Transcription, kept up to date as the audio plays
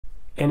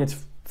And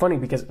it's funny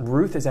because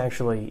Ruth is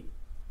actually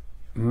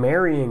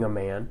marrying a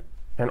man,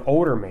 an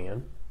older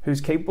man, who's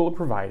capable of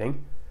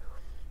providing,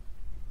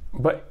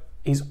 but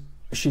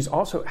she's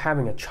also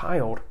having a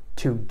child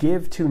to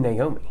give to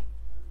Naomi.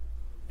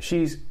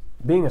 She's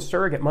being a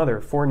surrogate mother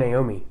for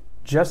Naomi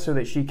just so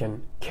that she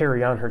can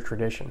carry on her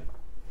tradition,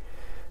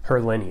 her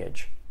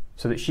lineage,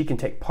 so that she can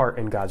take part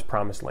in God's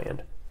promised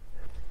land.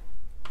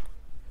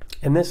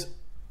 And this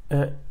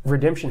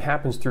redemption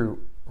happens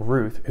through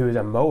Ruth, who is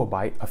a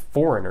Moabite, a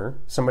foreigner,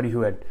 somebody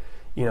who had,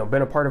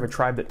 been a part of a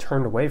tribe that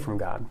turned away from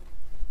God.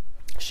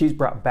 She's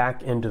brought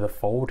back into the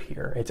fold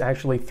here. It's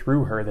actually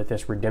through her that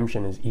this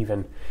redemption is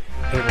even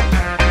able to.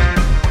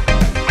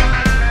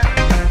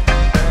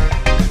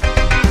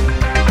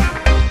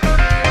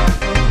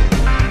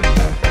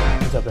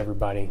 What's up,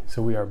 everybody?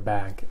 So we are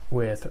back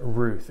with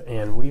Ruth,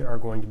 and we are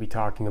going to be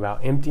talking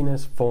about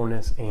emptiness,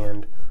 fullness,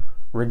 and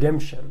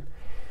redemption.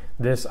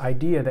 This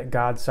idea that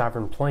God's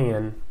sovereign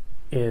plan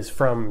is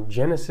from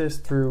Genesis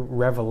through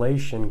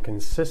Revelation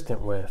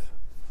consistent with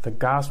the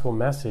gospel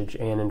message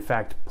and, in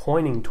fact,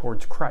 pointing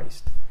towards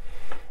Christ.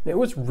 And it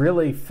was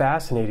really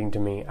fascinating to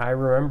me. I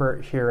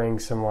remember hearing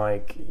some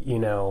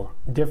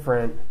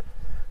different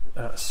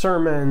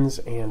sermons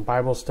and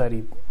Bible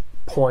study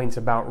points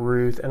about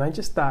Ruth, and I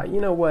just thought,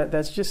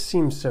 that just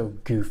seems so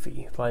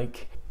goofy.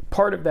 Like,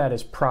 part of that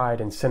is pride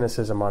and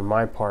cynicism on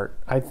my part.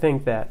 I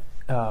think that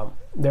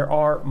there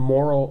are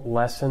moral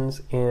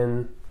lessons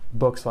in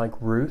books like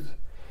Ruth.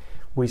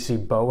 We see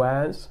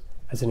Boaz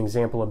as an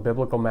example of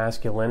biblical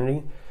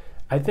masculinity.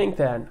 I think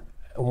that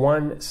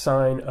one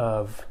sign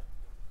of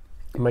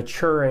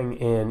maturing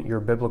in your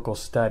biblical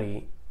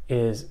study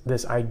is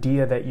this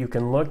idea that you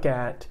can look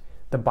at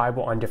the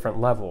Bible on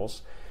different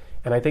levels.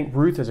 And I think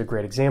Ruth is a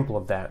great example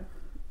of that.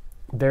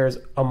 There's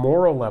a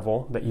moral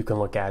level that you can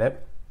look at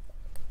it.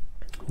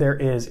 There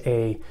is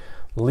a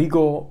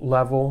legal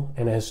level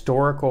and a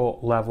historical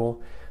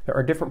level. There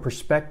are different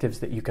perspectives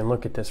that you can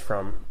look at this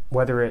from,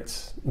 whether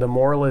it's the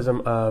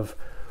moralism of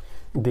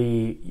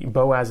the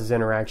Boaz's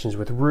interactions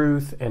with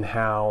Ruth and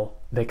how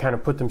they kind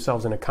of put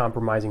themselves in a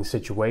compromising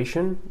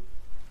situation.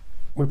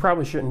 We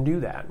probably shouldn't do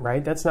that,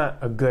 right? That's not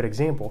a good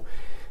example.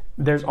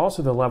 There's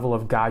also the level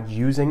of God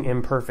using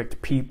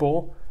imperfect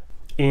people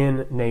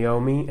in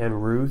Naomi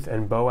and Ruth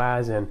and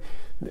Boaz and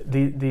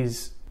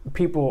these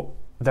people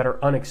that are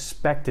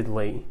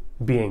unexpectedly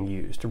being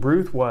used.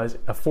 Ruth was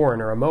a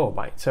foreigner, a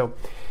Moabite. So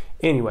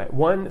anyway,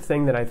 one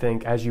thing that I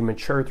think as you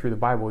mature through the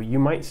Bible, you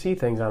might see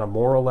things on a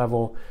moral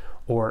level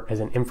or as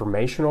an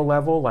informational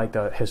level, like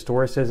the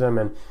historicism.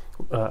 And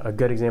a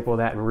good example of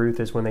that in Ruth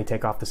is when they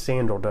take off the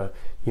sandal to,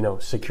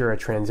 secure a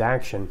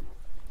transaction.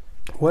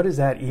 What is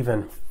that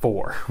even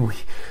for?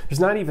 There's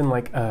not even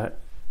like a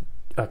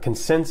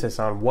consensus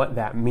on what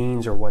that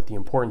means or what the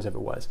importance of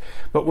it was.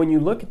 But when you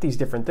look at these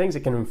different things,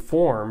 it can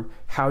inform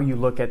how you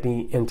look at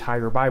the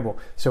entire Bible.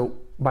 So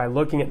by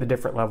looking at the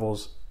different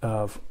levels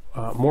of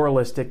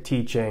moralistic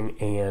teaching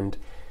and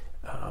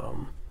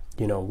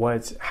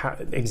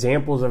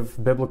examples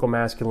of biblical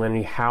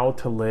masculinity, how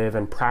to live,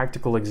 and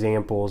practical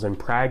examples and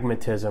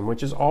pragmatism,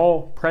 which is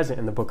all present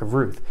in the book of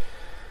Ruth.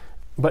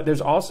 But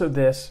there's also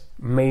this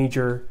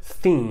major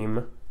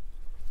theme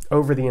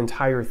over the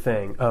entire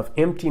thing of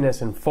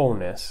emptiness and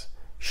fullness,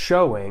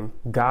 showing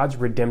God's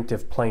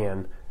redemptive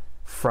plan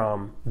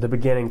from the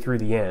beginning through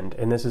the end.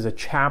 And this is a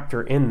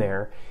chapter in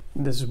there.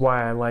 This is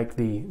why I like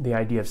the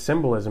idea of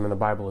symbolism in the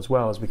Bible as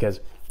well, is because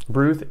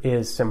Ruth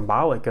is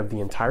symbolic of the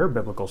entire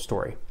biblical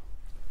story.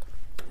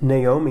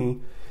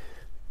 Naomi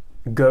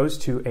goes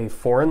to a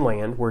foreign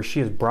land where she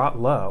is brought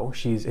low.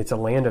 It's a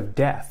land of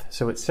death.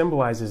 So it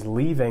symbolizes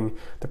leaving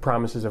the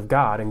promises of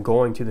God and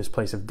going to this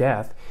place of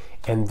death,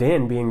 and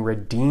then being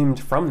redeemed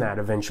from that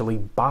eventually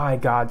by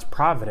God's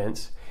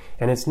providence.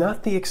 And it's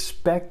not the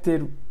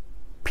expected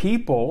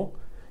people.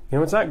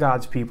 It's not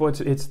God's people.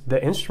 It's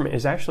the instrument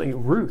is actually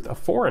Ruth, a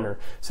foreigner.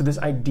 So this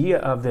idea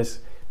of this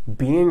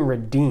being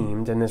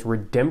redeemed and this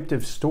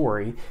redemptive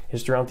story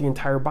is throughout the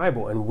entire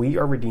Bible, and we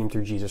are redeemed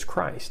through Jesus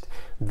Christ.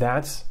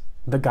 That's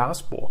the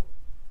gospel.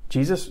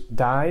 Jesus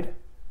died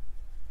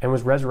and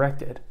was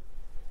resurrected,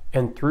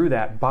 and through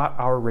that bought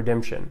our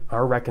redemption,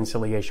 our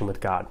reconciliation with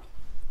God.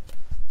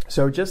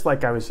 So just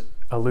like I was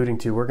alluding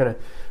to, we're going to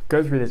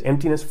go through this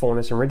emptiness,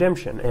 fullness, and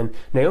redemption. And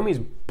Naomi's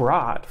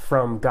brought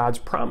from God's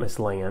promised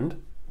land,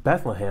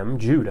 Bethlehem,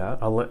 Judah,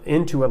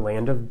 into a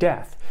land of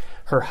death.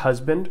 Her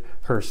husband,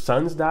 her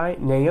sons die.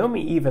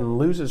 Naomi even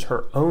loses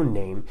her own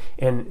name.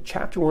 In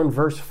chapter 1,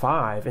 verse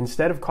 5,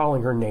 instead of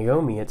calling her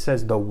Naomi, it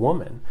says the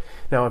woman.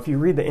 Now, if you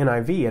read the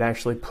NIV, it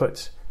actually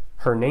puts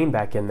her name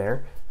back in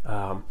there.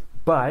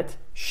 But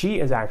she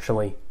is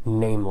actually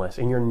nameless.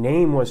 And your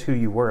name was who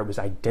you were. It was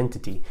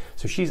identity.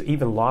 So she's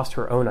even lost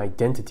her own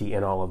identity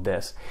in all of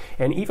this.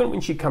 And even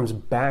when she comes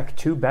back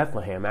to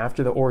Bethlehem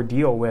after the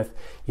ordeal with,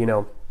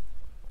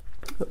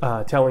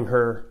 telling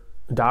her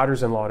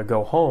daughters-in-law to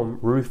go home,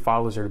 Ruth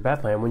follows her to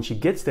Bethlehem. When she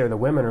gets there, the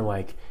women are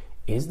like,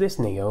 "Is this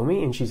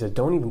Naomi?" And she says,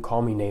 "Don't even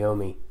call me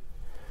Naomi,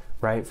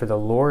 right? For the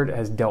Lord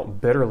has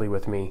dealt bitterly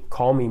with me.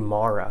 Call me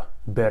Mara,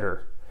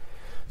 bitter."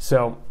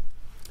 So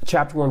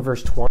chapter 1,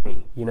 verse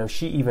 20,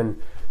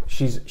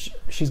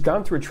 she's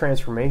gone through a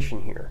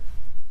transformation here.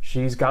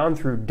 She's gone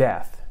through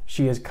death.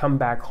 She has come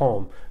back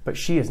home, but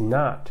she is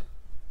not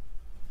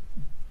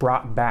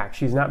brought back.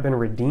 She's not been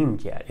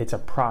redeemed yet. It's a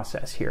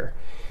process here.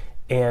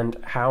 And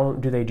how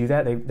do they do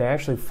that? They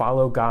actually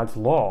follow God's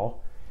law,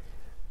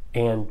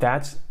 and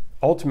that's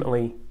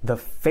ultimately the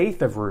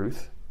faith of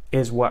Ruth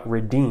is what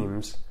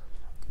redeems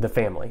the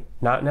family.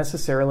 Not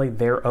necessarily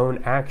their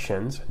own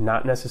actions,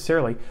 not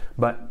necessarily,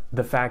 but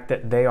the fact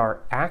that they are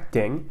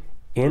acting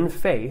in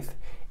faith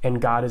and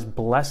God is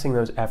blessing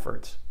those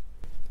efforts.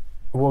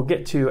 We'll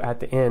get to at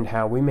the end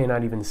how we may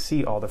not even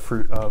see all the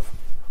fruit of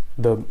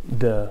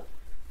the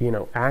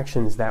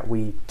actions that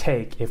we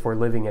take if we're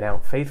living it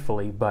out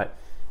faithfully, but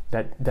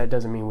that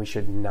doesn't mean we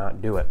should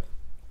not do it.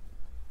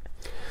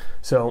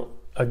 So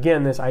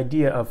again, this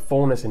idea of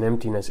fullness and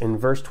emptiness. In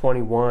verse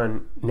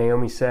 21,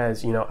 Naomi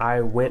says,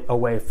 I went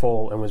away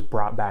full and was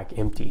brought back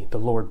empty. The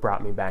Lord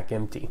brought me back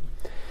empty.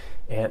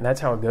 And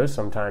that's how it goes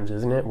sometimes,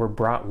 isn't it? We're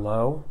brought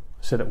low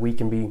so that we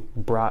can be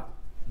brought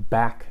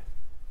back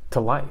to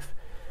life.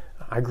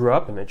 I grew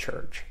up in the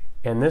church,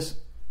 and this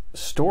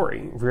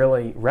story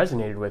really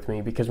resonated with me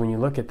because when you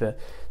look at the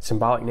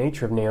symbolic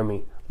nature of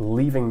Naomi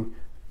leaving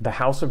the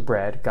house of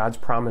bread, God's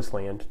promised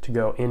land, to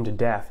go into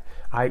death.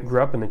 I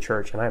grew up in the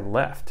church and I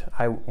left.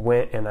 I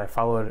went and I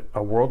followed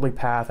a worldly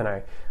path, and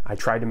I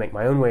tried to make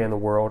my own way in the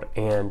world,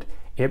 and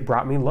it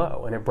brought me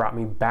low and it brought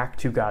me back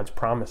to God's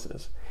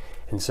promises.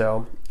 And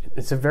so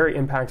it's a very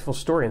impactful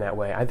story in that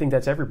way. I think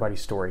that's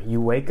everybody's story.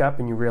 You wake up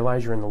and you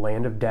realize you're in the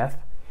land of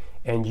death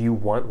and you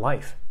want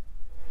life.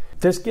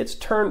 This gets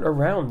turned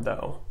around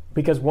though,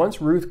 because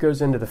once Ruth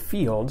goes into the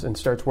fields and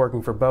starts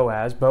working for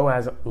Boaz,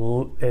 Boaz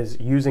is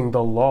using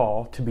the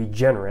law to be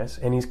generous,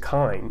 and he's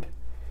kind.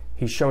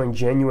 He's showing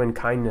genuine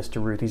kindness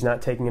to Ruth. He's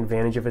not taking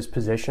advantage of his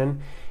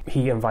position.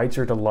 He invites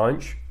her to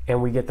lunch,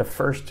 and we get the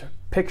first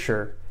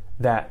picture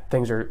that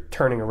things are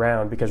turning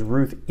around because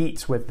Ruth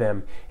eats with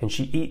them, and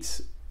she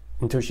eats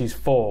until she's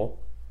full,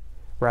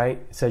 right?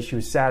 It says she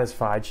was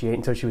satisfied. She ate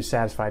until she was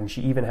satisfied, and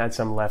she even had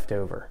some left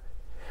over.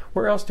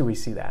 Where else do we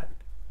see that?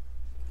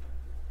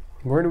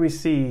 Where do we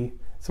see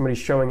somebody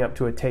showing up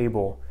to a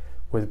table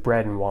with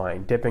bread and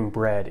wine, dipping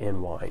bread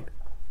in wine?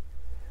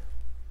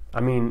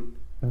 I mean,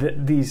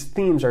 these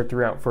themes are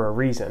throughout for a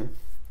reason.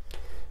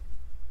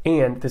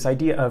 And this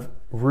idea of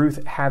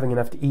Ruth having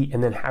enough to eat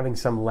and then having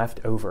some left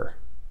over.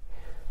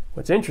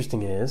 What's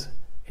interesting is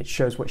it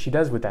shows what she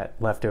does with that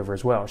leftover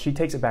as well. She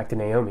takes it back to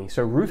Naomi.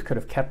 So Ruth could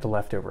have kept the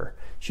leftover.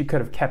 She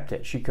could have kept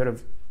it. She could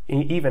have,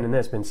 even in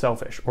this, been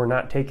selfish or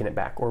not taken it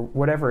back or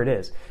whatever it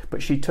is.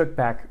 But she took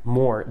back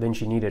more than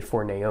she needed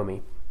for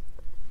Naomi.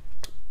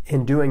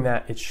 In doing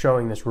that, it's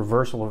showing this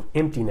reversal of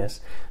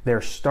emptiness. They're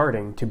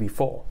starting to be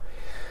full.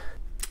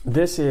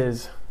 This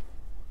is,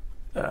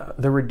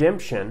 the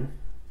redemption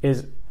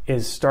is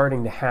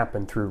starting to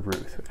happen through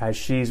Ruth. As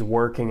she's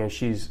working, as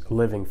she's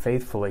living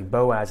faithfully,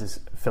 Boaz is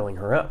filling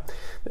her up.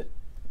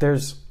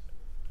 There's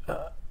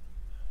the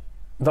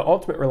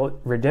ultimate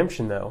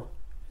redemption, though,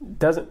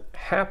 doesn't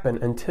happen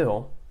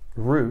until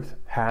Ruth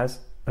has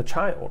a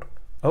child,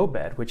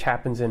 Obed, which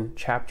happens in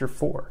chapter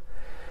 4.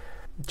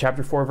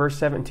 Chapter 4, verse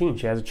 17,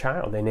 she has a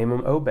child. They name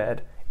him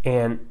Obed.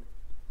 And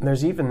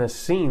there's even this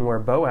scene where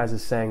Boaz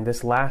is saying,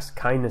 this last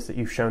kindness that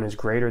you've shown is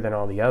greater than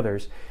all the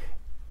others.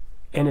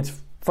 And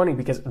it's funny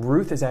because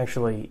Ruth is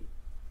actually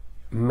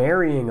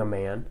marrying a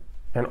man,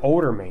 an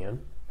older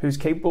man, who's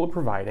capable of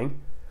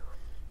providing,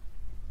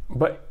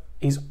 but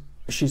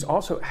she's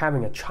also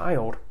having a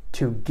child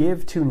to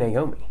give to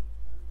Naomi.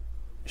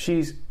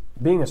 She's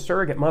being a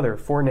surrogate mother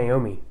for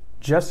Naomi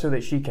just so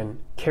that she can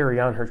carry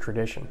on her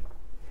tradition,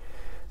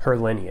 her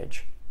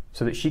lineage,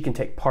 so that she can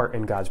take part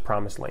in God's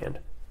promised land.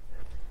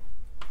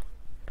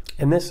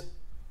 And this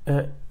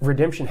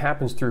redemption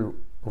happens through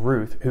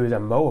Ruth, who is a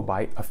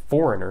Moabite, a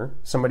foreigner,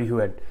 somebody who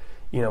had,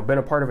 been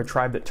a part of a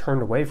tribe that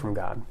turned away from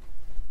God.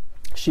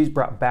 She's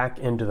brought back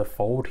into the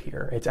fold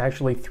here. It's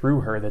actually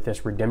through her that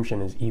this redemption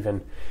is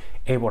even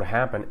able to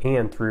happen,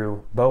 and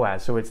through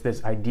Boaz. So it's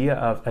this idea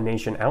of a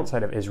nation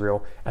outside of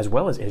Israel as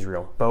well as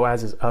Israel.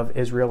 Boaz is of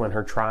Israel and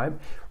her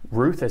tribe.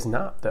 Ruth is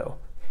not, though.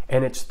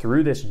 And it's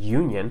through this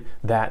union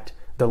that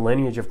the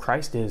lineage of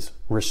Christ is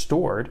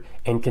restored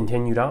and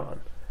continued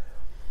on.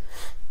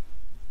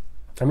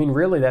 I mean,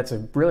 really, that's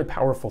a really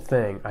powerful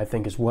thing, I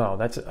think, as well.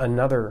 That's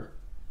another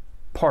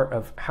part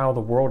of how the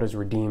world is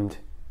redeemed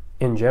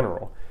in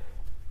general.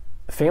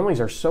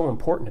 Families are so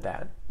important to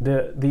that.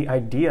 The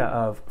idea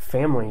of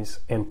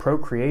families and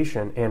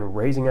procreation and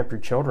raising up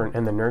your children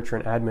and the nurture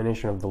and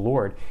admonition of the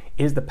Lord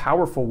is the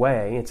powerful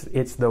way.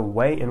 It's the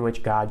way in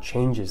which God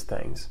changes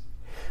things.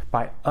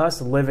 By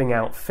us living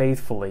out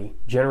faithfully,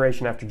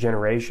 generation after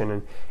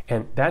generation,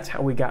 and that's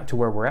how we got to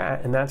where we're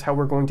at, and that's how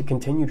we're going to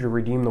continue to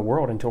redeem the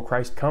world until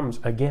Christ comes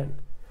again.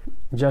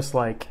 Just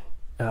like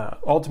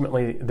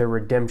ultimately the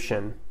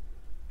redemption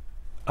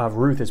of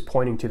Ruth is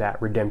pointing to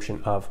that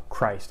redemption of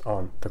Christ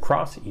on the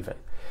cross even.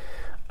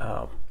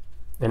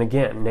 And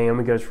again,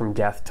 Naomi goes from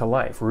death to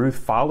life. Ruth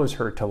follows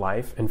her to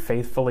life and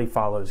faithfully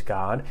follows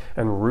God.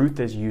 And Ruth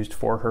is used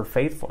for her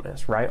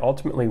faithfulness, right?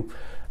 Ultimately,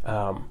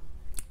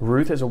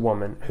 Ruth is a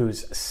woman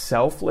who's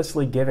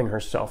selflessly giving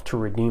herself to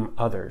redeem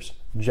others,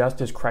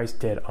 just as Christ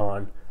did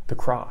on the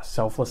cross,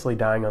 selflessly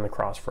dying on the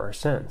cross for our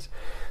sins.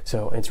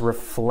 So it's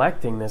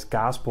reflecting this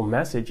gospel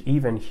message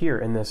even here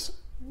in this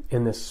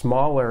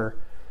smaller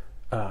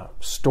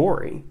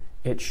story.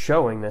 It's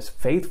showing this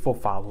faithful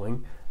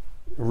following.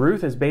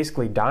 Ruth is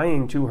basically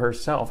dying to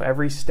herself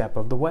every step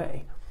of the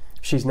way.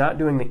 She's not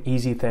doing the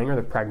easy thing or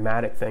the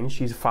pragmatic thing.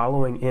 She's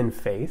following in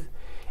faith,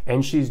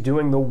 and she's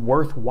doing the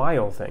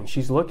worthwhile thing.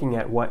 She's looking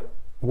at what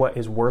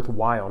is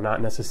worthwhile,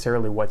 not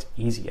necessarily what's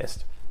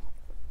easiest.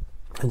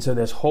 And so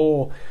this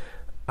whole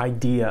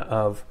idea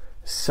of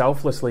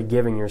selflessly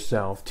giving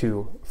yourself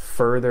to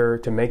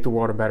make the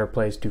world a better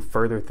place, to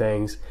further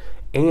things,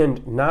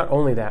 and not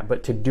only that,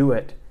 but to do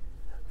it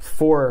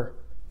for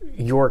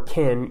your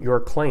kin, your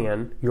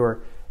clan,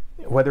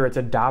 whether it's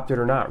adopted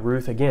or not.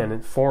 Ruth, again, a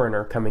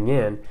foreigner coming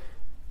in,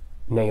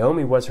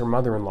 Naomi was her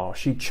mother-in-law.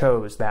 She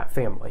chose that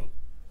family.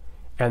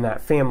 And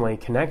that family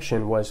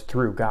connection was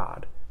through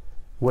God,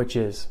 which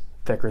is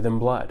thicker than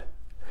blood.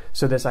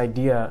 So this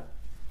idea,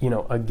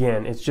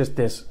 again, it's just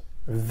this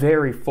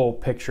very full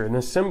picture. And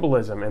the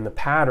symbolism and the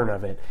pattern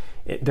of it,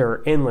 there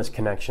are endless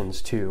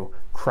connections to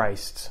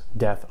Christ's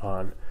death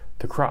on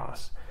the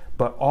cross.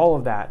 But all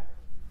of that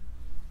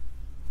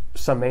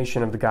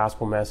summation of the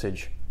gospel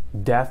message,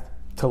 death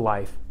to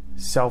life,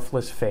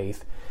 selfless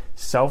faith,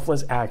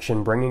 selfless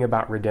action, bringing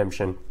about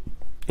redemption,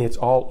 it's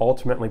all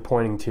ultimately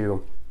pointing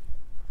to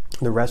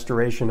the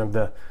restoration of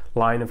the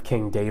line of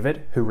King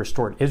David, who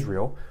restored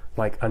Israel,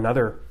 like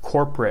another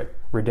corporate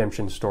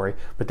redemption story,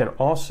 but then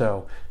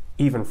also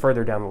even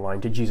further down the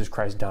line to Jesus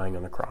Christ dying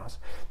on the cross.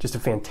 Just a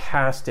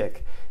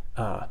fantastic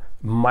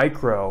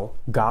micro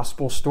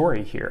gospel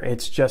story here.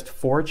 It's just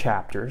 4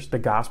 chapters, the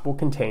gospel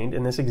contained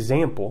in this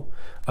example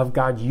of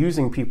God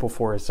using people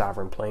for his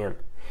sovereign plan.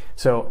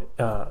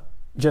 So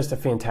just a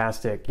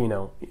fantastic,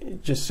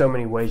 just so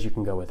many ways you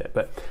can go with it.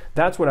 But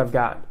that's what I've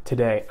got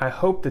today. I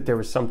hope that there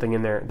was something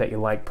in there that you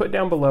like. Put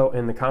down below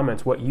in the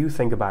comments what you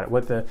think about it,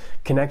 what the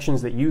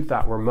connections that you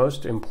thought were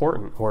most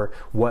important, or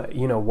what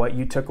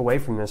you took away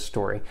from this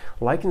story.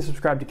 Like and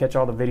subscribe to catch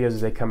all the videos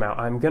as they come out.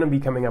 I'm going to be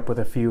coming up with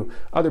a few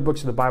other books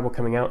of the Bible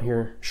coming out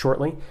here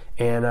shortly,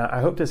 and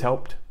I hope this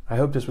helped. I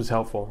hope this was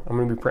helpful. I'm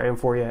going to be praying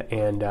for you,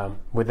 and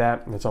with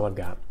that, that's all I've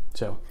got.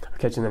 So I'll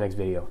catch you in the next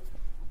video.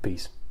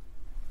 Peace.